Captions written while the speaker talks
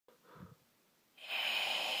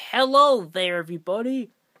Hello there, everybody.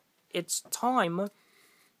 It's time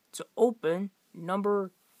to open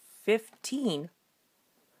number 15.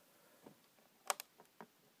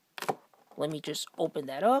 Let me just open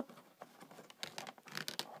that up.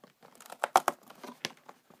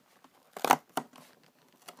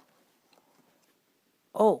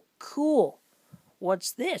 Oh, cool.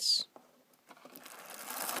 What's this?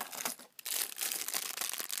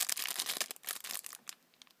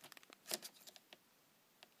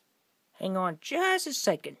 Hang on just a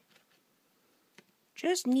second.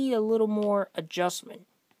 Just need a little more adjustment.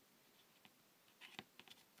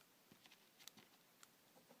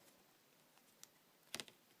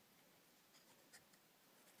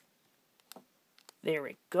 There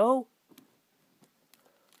we go.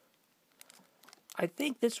 I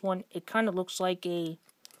think this one, it kind of looks like a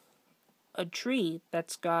tree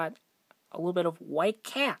that's got a little bit of white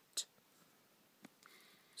cat.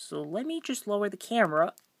 So let me just lower the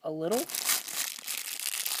camera a little.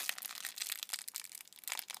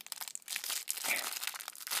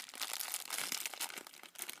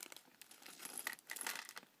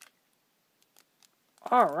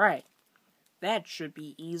 Alright, that should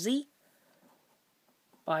be easy.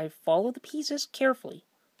 I follow the pieces carefully.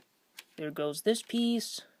 There goes this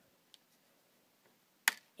piece.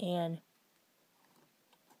 And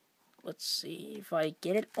let's see if I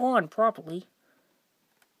get it on properly.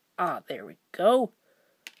 Ah, there we go.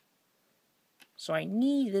 So I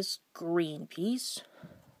need this green piece.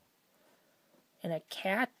 And a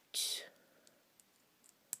cat.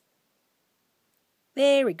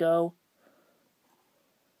 There we go.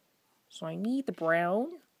 So I need the brown.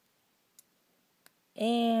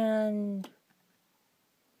 And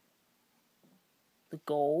the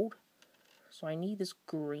gold. So I need this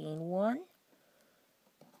green one.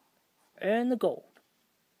 And the gold.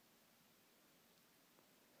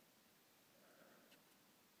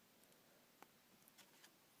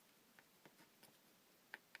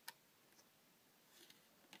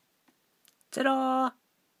 Ta-da!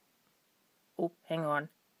 Oh, hang on.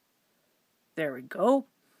 There we go.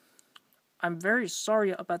 I'm very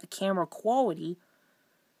sorry about the camera quality.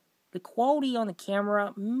 The quality on the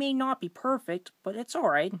camera may not be perfect, but it's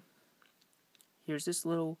alright. Here's this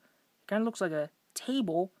little, it kind of looks like a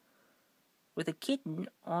table with a kitten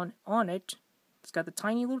on it. It's got the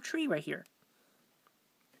tiny little tree right here.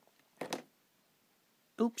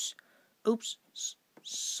 Oops.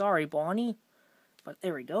 Sorry, Bonnie. But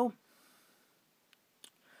there we go.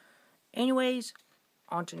 Anyways,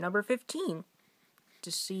 on to number 15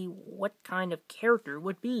 to see what kind of character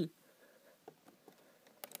would be.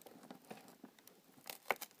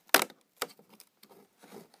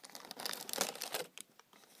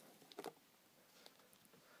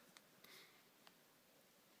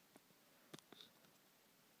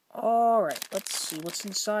 Alright, let's see what's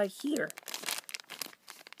inside here.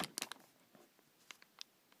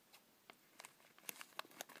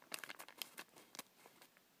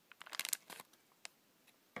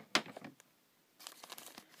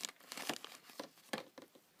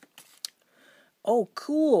 Oh,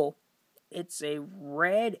 cool! It's a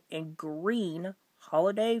red and green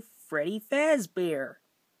holiday Freddy Fazbear.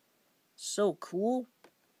 So cool.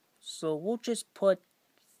 So we'll just put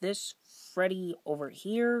this Freddy over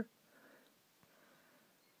here.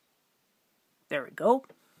 There we go.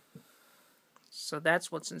 So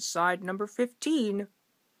that's what's inside number 15.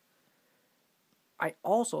 I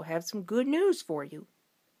also have some good news for you.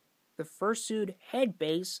 The fursuit head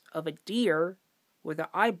base of a deer with the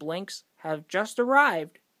eye blinks have just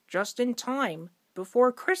arrived, just in time,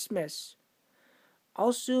 before Christmas.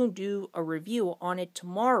 I'll soon do a review on it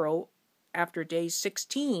tomorrow after day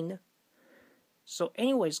 16. So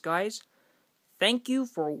anyways, guys, thank you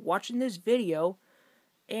for watching this video.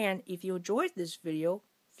 And if you enjoyed this video,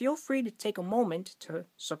 feel free to take a moment to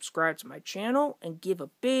subscribe to my channel and give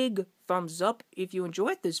a big thumbs up if you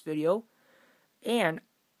enjoyed this video. And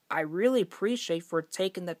I really appreciate for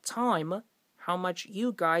taking the time how much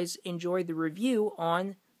you guys enjoyed the review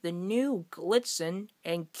on the new Blitzen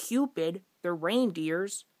and Cupid, the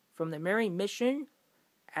reindeers from the Merry Mission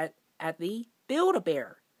at the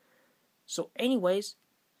Build-A-Bear. So anyways,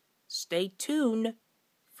 stay tuned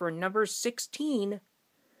for number 16,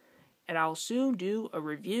 and I'll soon do a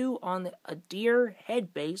review on a deer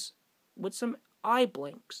head base with some eye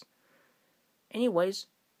blinks. Anyways,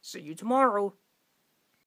 see you tomorrow.